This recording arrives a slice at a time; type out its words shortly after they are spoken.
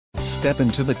Step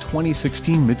into the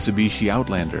 2016 Mitsubishi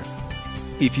Outlander.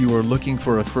 If you are looking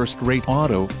for a first-rate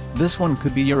auto, this one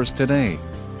could be yours today.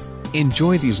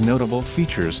 Enjoy these notable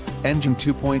features: engine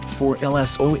 2.4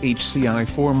 LSOHCI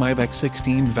 4MIVEC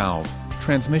 16-valve,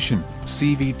 transmission,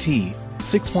 CVT,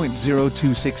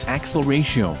 6.026 axle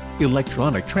ratio,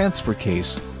 electronic transfer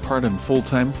case, Cardam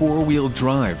full-time 4-wheel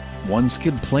drive, 1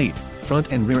 skid plate,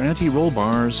 front and rear anti-roll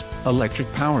bars,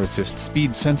 electric power assist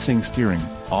speed sensing steering,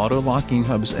 auto-locking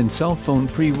hubs and cell phone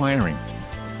pre-wiring.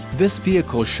 This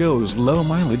vehicle shows low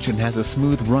mileage and has a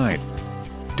smooth ride.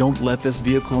 Don't let this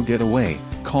vehicle get away.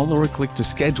 Call or click to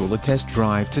schedule a test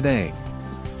drive today.